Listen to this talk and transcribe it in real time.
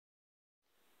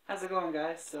How's it going,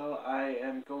 guys? So I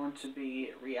am going to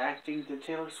be reacting to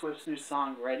Taylor Swift's new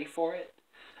song, "Ready for It."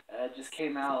 It just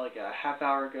came out like a half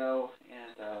hour ago,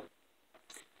 and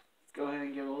let's go ahead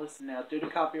and give it a listen now. Due to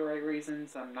copyright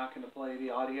reasons, I'm not going to play the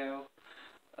audio,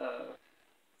 uh,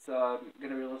 so I'm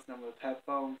going to be listening with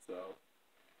headphones. So,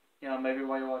 maybe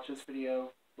while you watch this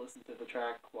video, listen to the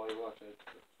track while you watch it.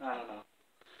 I don't know.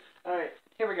 Alright,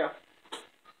 here we go.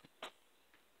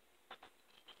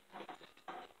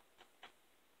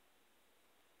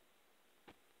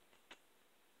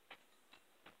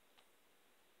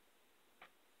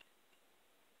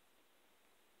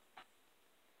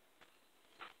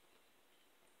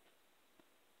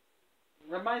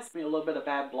 Reminds me a little bit of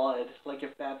Bad Blood, like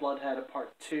if Bad Blood had a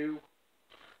part 2,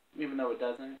 even though it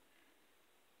doesn't.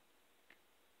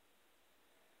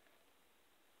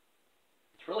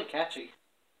 It's really catchy.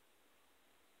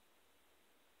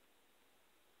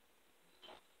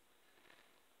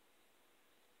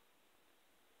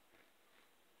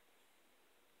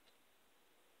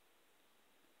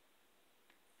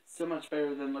 So much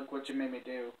better than Look What You Made Me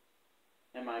Do,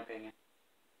 in my opinion.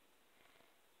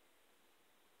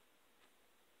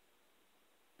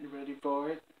 You ready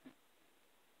for it?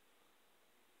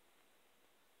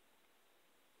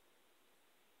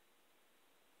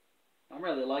 I'm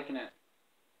really liking it.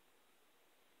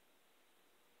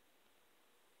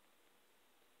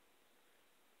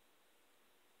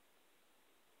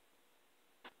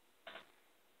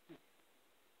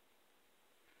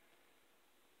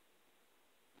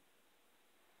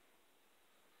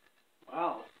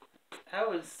 Wow, that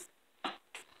was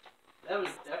that was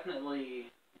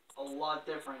definitely a lot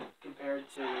different compared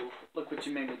to Look What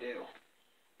You Made Me Do.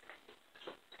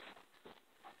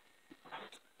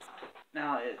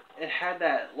 Now it had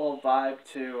that little vibe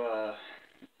to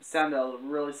sounded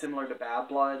really similar to Bad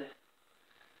Blood,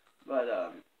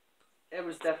 but it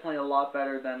was definitely a lot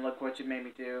better than Look What You Made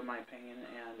Me Do, in my opinion.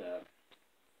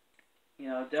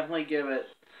 And definitely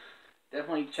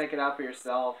definitely check it out for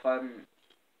yourself. I'm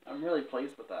really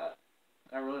pleased with that.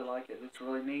 I really like it. It's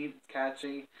really neat, it's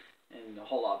catchy, and a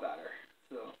whole lot better.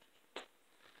 So,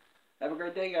 have a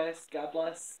great day, guys. God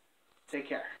bless. Take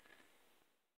care.